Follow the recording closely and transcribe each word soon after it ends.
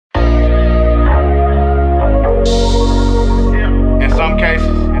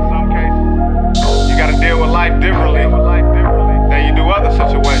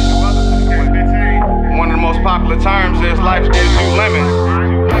popular terms is life gives you lemons.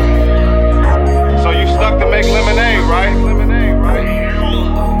 So you stuck to make lemonade, right?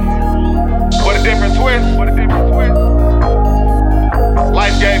 What a different twist.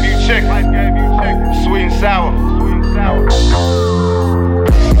 Life gave you chicken, sweet and sour.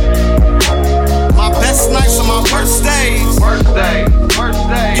 My best nights are my worst days.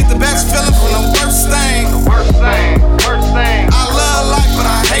 Get the best feeling from the worst thing. I love life, but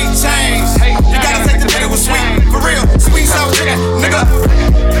I hate change. You gotta take the bitter with sweet, for real. Sweet and sour chicken, nigga.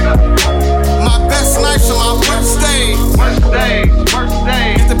 My best nights are my worst days.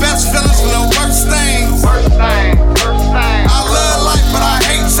 Get the best feelings from the worst things. I love life, but I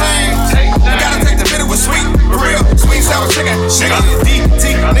hate change. You gotta take the bitter with sweet, for real. Sweet and sour chicken, nigga.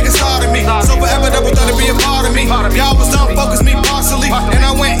 DT, niggas hard at me. So forever double thought to be a part of me. Y'all was dumb, focused me partially. And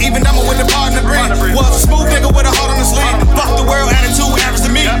I went even dumber with the partner bring. Was a smooth nigga with a heart on the sleeve. Fuck the world, attitude average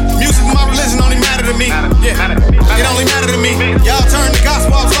to me. Music, my religion only matter to me. Yeah, it only matter to me. Y'all turned the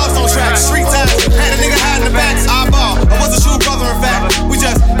gospel, I was lost on track. Street time, had a nigga hiding the backs. I ball, I was a shoe brother in fact. We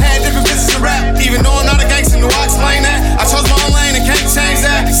just had different business and rap. Even though I'm not a gangster, knew I explain that. I chose my own lane and can't change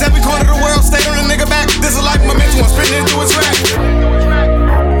that. Said we cornered the world, stayed on the nigga back. This is life momentum, I'm spinning into a track.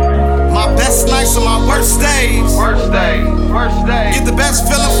 My best nights are my worst days. Get the best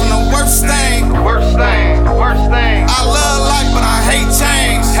feeling from the worst thing. I love life, but I hate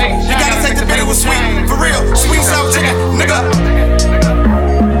change. You gotta take the bitter with sweet, for real. Sweet and sour chicken, nigga.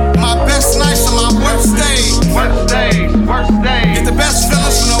 My best nights are my worst days. Get the best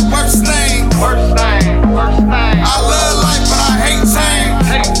feelings from the worst thing. I love life, but I hate change.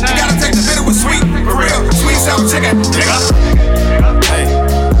 You gotta take the bitter with sweet, for real. Sweet and sour chicken, nigga. Hey,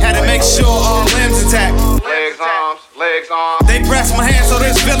 had to make sure all limbs intact. Legs, arms.